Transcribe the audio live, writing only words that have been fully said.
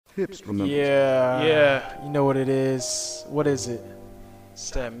Hips, remember. Yeah, you know what it is. What is it? It's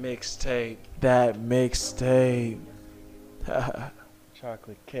that mixtape. That mixtape.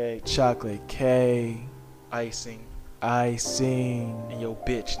 Chocolate cake. Chocolate cake. Icing. Icing. And yo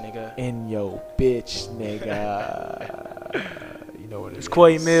bitch, nigga. In yo bitch, nigga. You know what it is. It's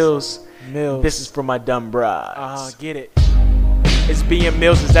Quay Mills. This is for my dumb brides. Get it. It's being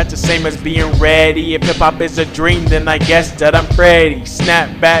Mills, is that the same as being ready? If hip-hop is a dream, then I guess that I'm ready.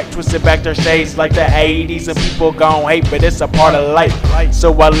 Snap back, twisted back their shades like the 80s. And people gon' hate, but it's a part of life.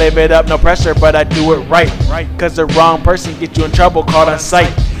 So I live it up, no pressure, but I do it right. Cause the wrong person gets you in trouble, caught on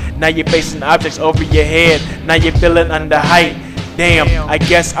sight. Now you're facing objects over your head, now you're feeling under height. Damn, I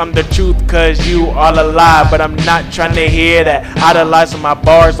guess I'm the truth cause you all a lie. But I'm not trying to hear that. Idolizing my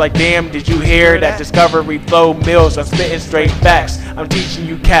bars like damn, did you hear that? Discovery Flow Mills, I'm spitting straight facts. I'm teaching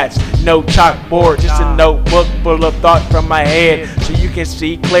you cats, no chalkboard, just a notebook full of thought from my head. So you can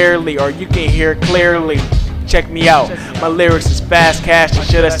see clearly or you can hear clearly. Check me out, my lyrics is fast cash, or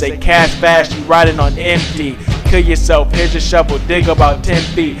should I say cash fast, you riding on empty. Kill yourself, here's your shovel, dig about 10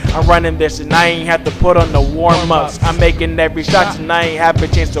 feet. I'm running this and I ain't have to put on the warm-ups. I'm making every shot and I ain't have a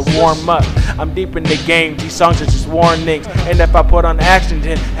chance to warm up. I'm deep in the game, these songs are just warnings. And if I put on action,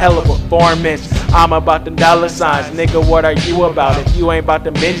 then hell of a performance. I'm about them dollar signs, nigga, what are you about? If you ain't about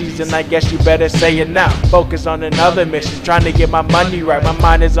them Benjis, then I guess you better say it now. Focus on another mission, trying to get my money right. My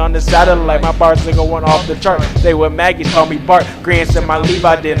mind is on the satellite, my bars are going off the chart. They were maggots, call me Bart. Grants in my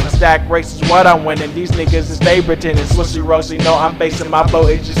Levi didn't. Stack race is what I'm winning. These niggas is they pretending. Swissy Rosy, no, I'm facing my flow.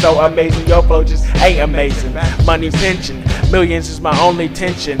 It's just so amazing. Your flow just ain't amazing. Money pension, millions is my only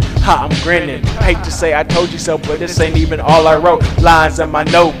tension. Ha, I'm grinning. Hate to say I told you so, but this ain't even all I wrote. Lines in my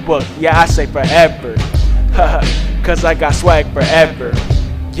notebook. Yeah, I say forever. Cause I got swag forever.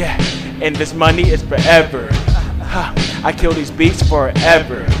 Yeah, and this money is forever. I kill these beats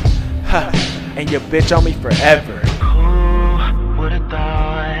forever. And your bitch on me forever. Who would've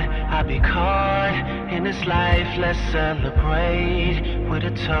thought I'd be caught in this life? Let's celebrate with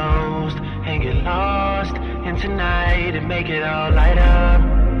a toast and get lost in tonight and make it all light up.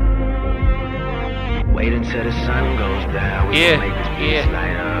 Wait until the sun goes down. We can make this place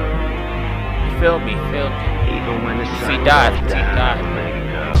light up. Feel me. Even when the sun See, died. goes down, make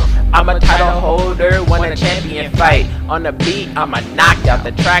it go. I'm a title holder, won a champion fight. On the beat, I'm a knockout.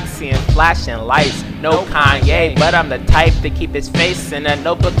 The track seeing flashing lights. No Kanye, but I'm the type to keep his face in a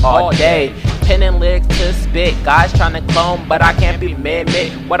notebook all day. Penning lyrics to spit, guys trying to clone, but I can't be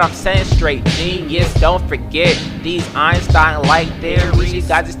mimic. What I'm saying straight genius, don't forget these Einstein-like theories. You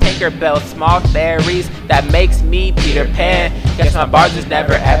guys is Tinkerbell, small theories that makes me Peter Pan. Guess my bars just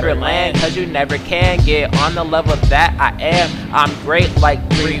never ever land, cause you never can get on the level that I am. I'm great like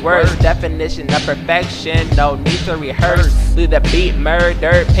 3 words, definition of perfection, no need to rehearse. Do the beat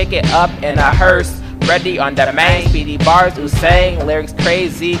murder, pick it up in a hearse. Ready on the main, speedy bars, Usain. Lyrics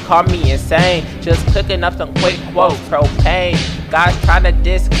crazy, call me insane. Just cooking up some quick quotes, propane. Guys trying to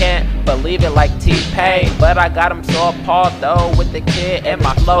diss, can't believe it like T-Pain. But I got him so appalled though with the kid and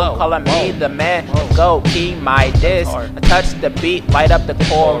my flow. Calling me the man, go key my diss. I touch the beat, light up the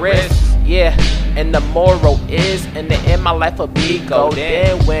chorus. Yeah, and the moral is, in the end my life will be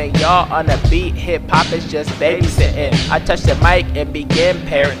golden. When y'all on the beat, hip-hop is just babysitting. I touch the mic and begin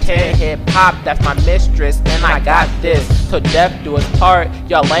parenting. Hip-hop, that's my mistress, and I got this. So death do its part.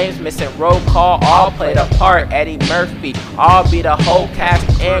 Y'all lames missing roll call, all played a part. Eddie Murphy, all be the whole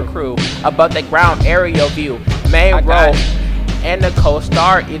cast and crew. Above the ground, aerial view, main role and the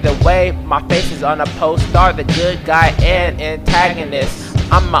co-star. Either way, my face is on a poster. The good guy and antagonist.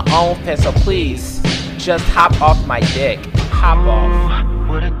 I'm my own fan, so please just hop off my dick. Hop off. Who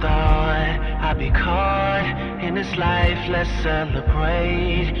would've thought I'd be caught in this life? Let's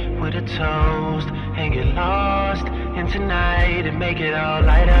celebrate with a toast and get lost in tonight and make it all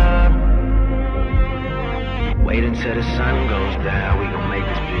light up. Wait until the sun goes down, we gon' make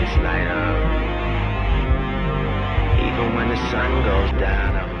this place light up. Even when the sun goes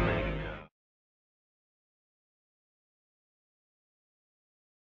down,